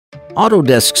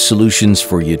Autodesk solutions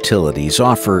for utilities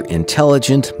offer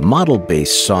intelligent,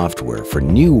 model-based software for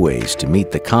new ways to meet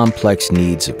the complex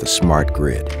needs of the smart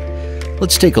grid.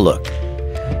 Let's take a look.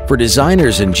 For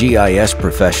designers and GIS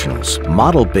professionals,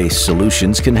 model-based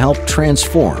solutions can help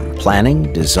transform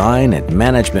planning, design, and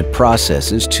management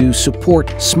processes to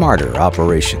support smarter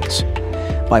operations.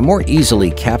 By more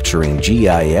easily capturing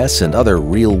GIS and other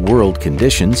real-world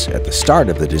conditions at the start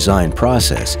of the design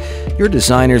process, your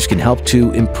designers can help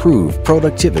to improve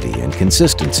productivity and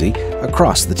consistency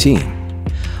across the team.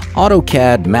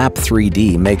 AutoCAD Map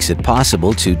 3D makes it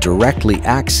possible to directly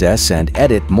access and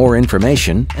edit more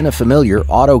information in a familiar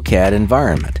AutoCAD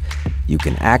environment. You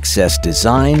can access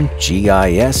design,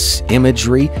 GIS,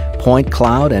 imagery, point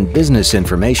cloud, and business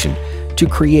information to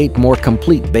create more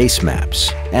complete base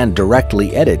maps and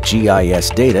directly edit GIS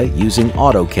data using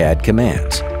AutoCAD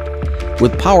commands.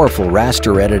 With powerful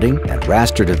raster editing and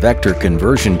raster to vector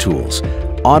conversion tools,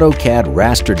 AutoCAD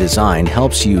Raster Design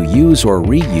helps you use or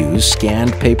reuse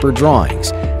scanned paper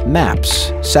drawings,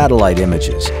 maps, satellite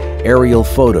images, aerial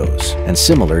photos, and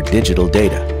similar digital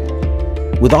data.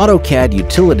 With AutoCAD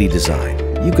Utility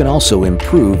Design, you can also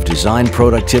improve design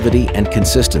productivity and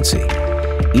consistency.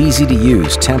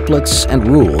 Easy-to-use templates and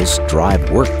rules drive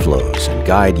workflows and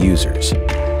guide users.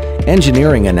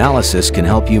 Engineering analysis can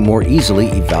help you more easily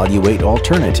evaluate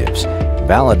alternatives,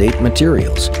 validate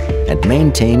materials, and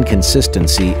maintain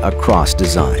consistency across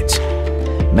designs.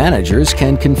 Managers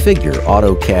can configure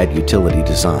AutoCAD Utility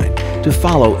Design to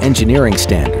follow engineering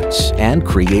standards and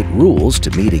create rules to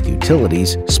meet a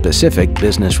utility's specific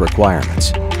business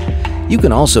requirements. You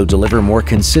can also deliver more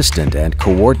consistent and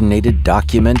coordinated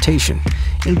documentation,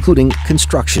 including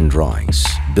construction drawings,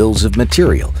 bills of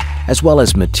material, as well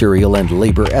as material and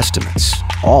labor estimates,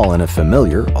 all in a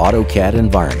familiar AutoCAD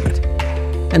environment.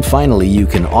 And finally, you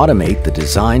can automate the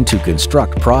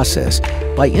design-to-construct process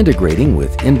by integrating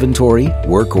with inventory,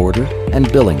 work order, and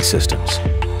billing systems.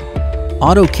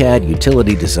 AutoCAD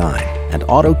Utility Design and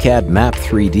AutoCAD Map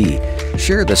 3D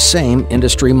share the same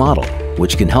industry model,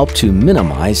 which can help to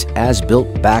minimize as-built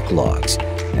backlogs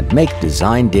and make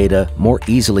design data more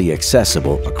easily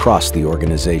accessible across the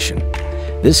organization.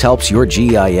 This helps your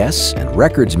GIS and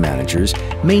records managers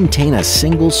maintain a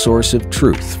single source of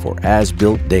truth for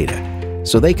as-built data,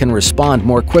 so they can respond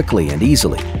more quickly and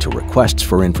easily to requests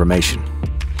for information.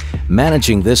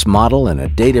 Managing this model in a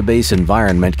database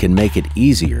environment can make it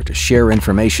easier to share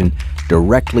information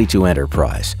directly to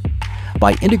enterprise.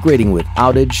 By integrating with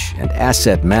outage and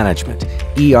asset management,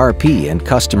 ERP, and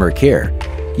customer care,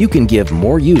 you can give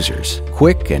more users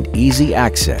quick and easy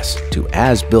access to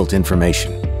as-built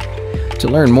information. To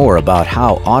learn more about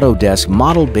how Autodesk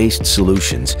model-based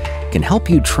solutions can help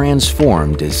you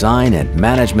transform design and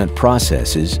management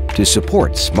processes to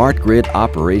support smart grid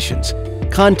operations,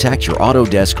 contact your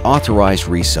Autodesk authorized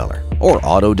reseller or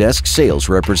Autodesk sales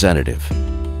representative.